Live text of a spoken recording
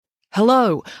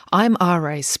Hello, I'm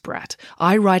R.A. Spratt.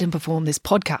 I write and perform this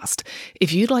podcast.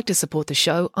 If you'd like to support the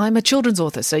show, I'm a children's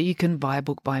author, so you can buy a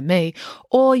book by me,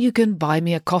 or you can buy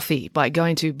me a coffee by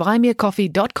going to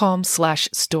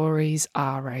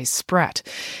buymeacoffee.com/storiesRASpratt.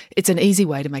 It's an easy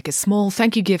way to make a small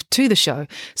thank you gift to the show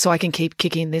so I can keep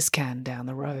kicking this can down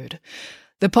the road.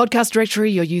 The podcast directory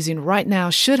you're using right now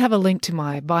should have a link to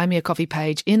my Buy Me a Coffee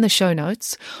page in the show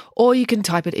notes, or you can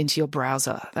type it into your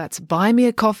browser. That's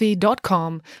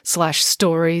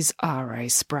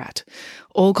buymeacoffee.com/storiesRASpratt.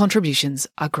 All contributions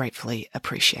are gratefully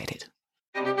appreciated.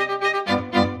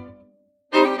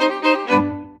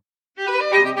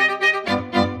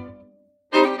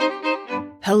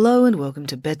 Hello and welcome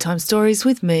to Bedtime Stories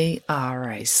with me,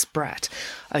 R.A. Spratt.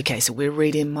 Okay, so we're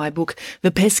reading my book,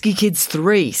 The Pesky Kids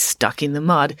 3, Stuck in the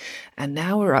Mud, and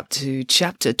now we're up to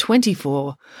chapter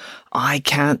 24, I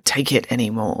Can't Take It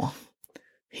Anymore.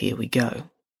 Here we go.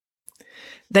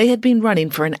 They had been running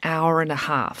for an hour and a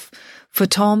half. For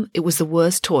Tom, it was the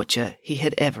worst torture he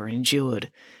had ever endured.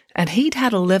 And he'd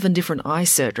had 11 different eye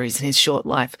surgeries in his short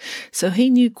life, so he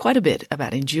knew quite a bit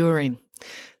about enduring.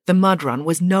 The mud run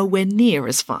was nowhere near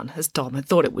as fun as Tom had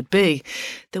thought it would be.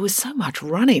 There was so much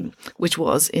running, which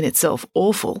was in itself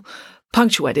awful,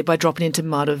 punctuated by dropping into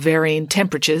mud of varying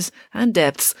temperatures and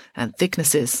depths and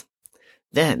thicknesses.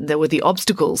 Then there were the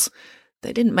obstacles.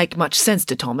 They didn't make much sense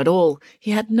to Tom at all.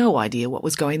 He had no idea what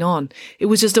was going on. It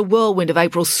was just a whirlwind of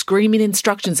April screaming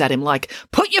instructions at him like,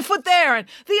 "Put your foot there, and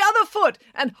the other foot,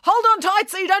 and hold on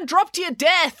tight so you don't drop to your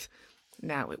death."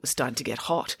 Now it was starting to get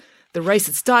hot. The race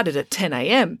had started at 10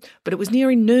 a.m, but it was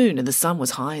nearing noon and the sun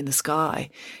was high in the sky.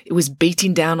 It was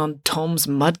beating down on Tom's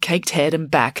mud-caked head and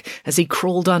back as he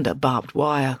crawled under barbed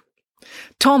wire.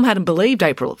 Tom hadn't believed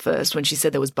April at first when she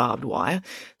said there was barbed wire.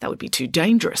 That would be too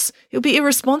dangerous. It would be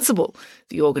irresponsible.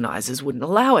 The organisers wouldn't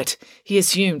allow it. He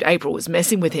assumed April was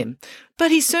messing with him.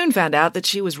 But he soon found out that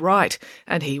she was right,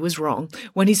 and he was wrong,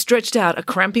 when he stretched out a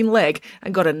cramping leg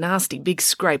and got a nasty big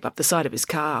scrape up the side of his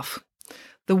calf.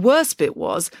 The worst bit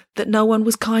was that no one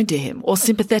was kind to him or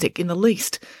sympathetic in the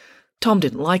least. Tom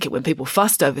didn't like it when people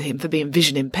fussed over him for being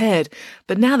vision impaired,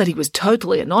 but now that he was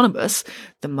totally anonymous,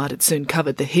 the mud had soon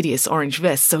covered the hideous orange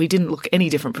vest so he didn't look any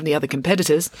different from the other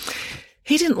competitors.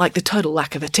 He didn't like the total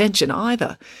lack of attention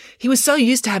either. He was so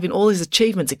used to having all his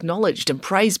achievements acknowledged and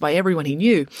praised by everyone he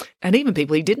knew, and even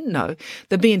people he didn't know,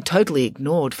 that being totally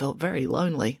ignored felt very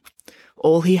lonely.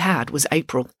 All he had was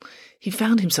April. He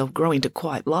found himself growing to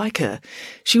quite like her.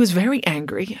 She was very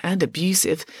angry and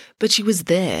abusive, but she was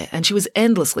there and she was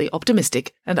endlessly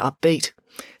optimistic and upbeat.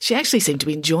 She actually seemed to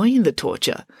be enjoying the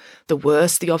torture. The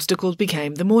worse the obstacles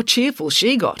became, the more cheerful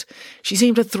she got. She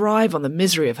seemed to thrive on the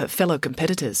misery of her fellow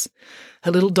competitors. Her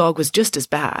little dog was just as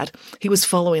bad. He was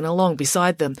following along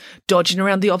beside them, dodging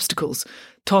around the obstacles.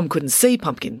 Tom couldn't see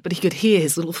Pumpkin, but he could hear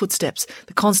his little footsteps,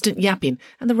 the constant yapping,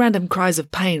 and the random cries of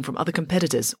pain from other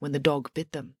competitors when the dog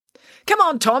bit them. "Come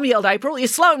on, Tom," yelled April. "You're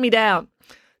slowing me down."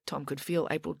 Tom could feel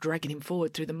April dragging him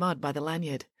forward through the mud by the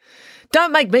lanyard.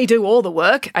 "Don't make me do all the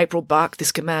work," April barked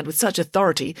this command with such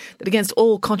authority that against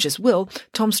all conscious will,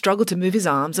 Tom struggled to move his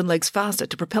arms and legs faster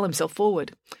to propel himself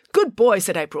forward. "Good boy,"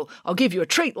 said April. "I'll give you a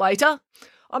treat later."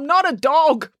 "I'm not a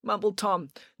dog," mumbled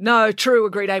Tom. "No, true,"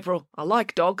 agreed April. "I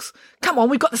like dogs. Come on,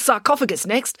 we've got the sarcophagus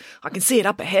next. I can see it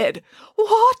up ahead."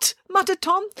 "What?" muttered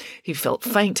Tom. He felt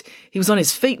faint. He was on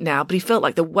his feet now, but he felt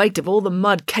like the weight of all the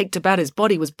mud caked about his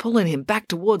body was pulling him back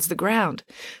towards the ground.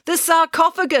 "The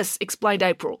sarcophagus," explained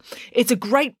April. "It's a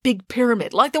great big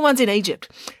pyramid, like the ones in Egypt.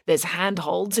 There's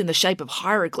handholds in the shape of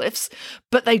hieroglyphs,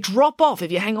 but they drop off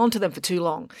if you hang on to them for too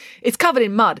long. It's covered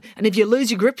in mud, and if you lose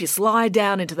your grip, you slide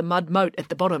down into the mud moat at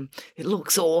the bottom. It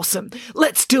looks awesome.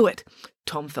 Let's do it."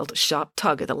 Tom felt a sharp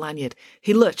tug at the lanyard.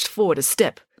 He lurched forward a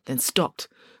step, then stopped.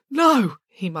 "No,"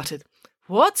 he muttered.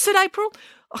 "What?" said April.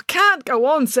 "I can't go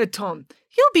on," said Tom.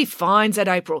 "You'll be fine," said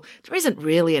April. "There isn't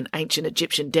really an ancient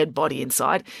Egyptian dead body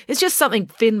inside. It's just something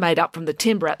Finn made up from the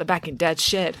timber out the back in Dad's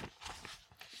shed."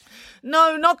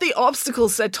 "No, not the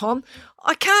obstacles," said Tom.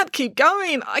 "I can't keep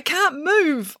going. I can't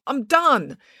move. I'm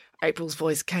done." April's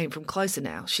voice came from closer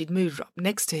now. She'd moved up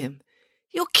next to him.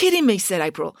 "You're kidding me," said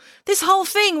April. "This whole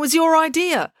thing was your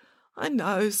idea." "I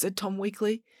know," said Tom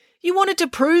weakly. "You wanted to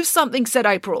prove something," said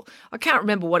April. "I can't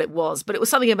remember what it was, but it was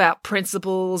something about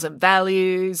principles and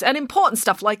values and important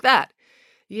stuff like that."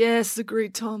 "Yes,"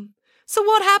 agreed Tom. "So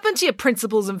what happened to your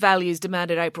principles and values?"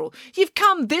 demanded April. "You've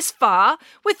come this far.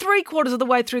 We're 3/4 of the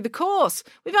way through the course.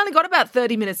 We've only got about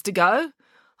 30 minutes to go."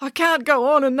 "I can't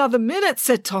go on another minute,"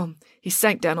 said Tom. He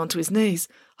sank down onto his knees.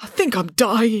 "I think I'm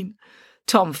dying."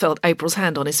 Tom felt April's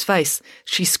hand on his face.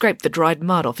 She scraped the dried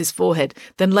mud off his forehead,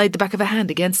 then laid the back of her hand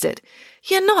against it.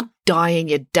 "You're not dying,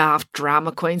 you daft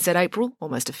drama queen," said April,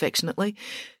 almost affectionately.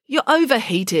 "You're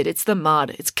overheated. It's the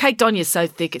mud. It's caked on you so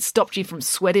thick it stopped you from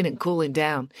sweating and cooling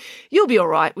down. You'll be all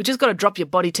right. We just got to drop your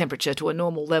body temperature to a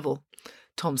normal level."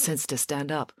 Tom sensed her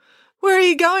stand up. "Where are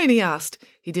you going?" he asked.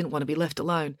 He didn't want to be left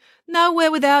alone.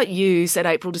 "Nowhere without you," said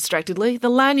April distractedly. "The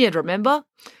lanyard, remember?"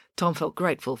 Tom felt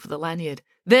grateful for the lanyard.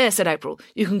 "There," said April.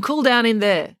 "You can cool down in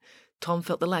there." Tom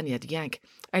felt the lanyard yank.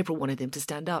 April wanted him to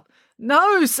stand up.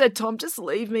 "No," said Tom, "just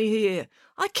leave me here."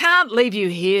 "I can't leave you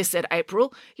here," said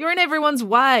April. "You're in everyone's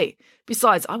way.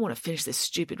 Besides, I want to finish this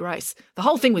stupid race. The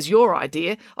whole thing was your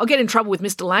idea. I'll get in trouble with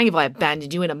Mr. Lang if I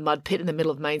abandon you in a mud pit in the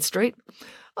middle of Main Street."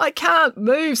 "I can't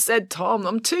move," said Tom.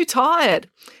 "I'm too tired."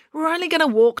 "We're only going to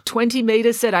walk 20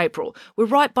 metres, said April. "We're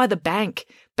right by the bank.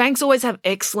 Banks always have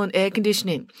excellent air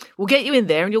conditioning. We'll get you in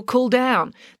there and you'll cool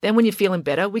down. Then when you're feeling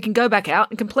better, we can go back out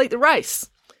and complete the race."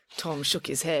 Tom shook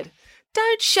his head.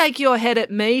 "Don't shake your head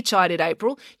at me," chided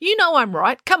April. "You know I'm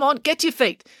right. Come on, get to your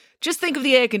feet. Just think of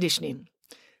the air conditioning."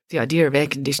 The idea of air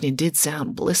conditioning did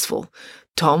sound blissful.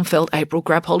 Tom felt April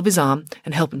grab hold of his arm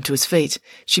and help him to his feet.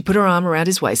 She put her arm around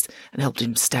his waist and helped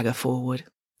him stagger forward.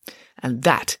 And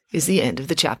that is the end of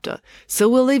the chapter. So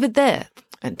we'll leave it there.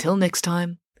 Until next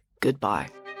time, goodbye.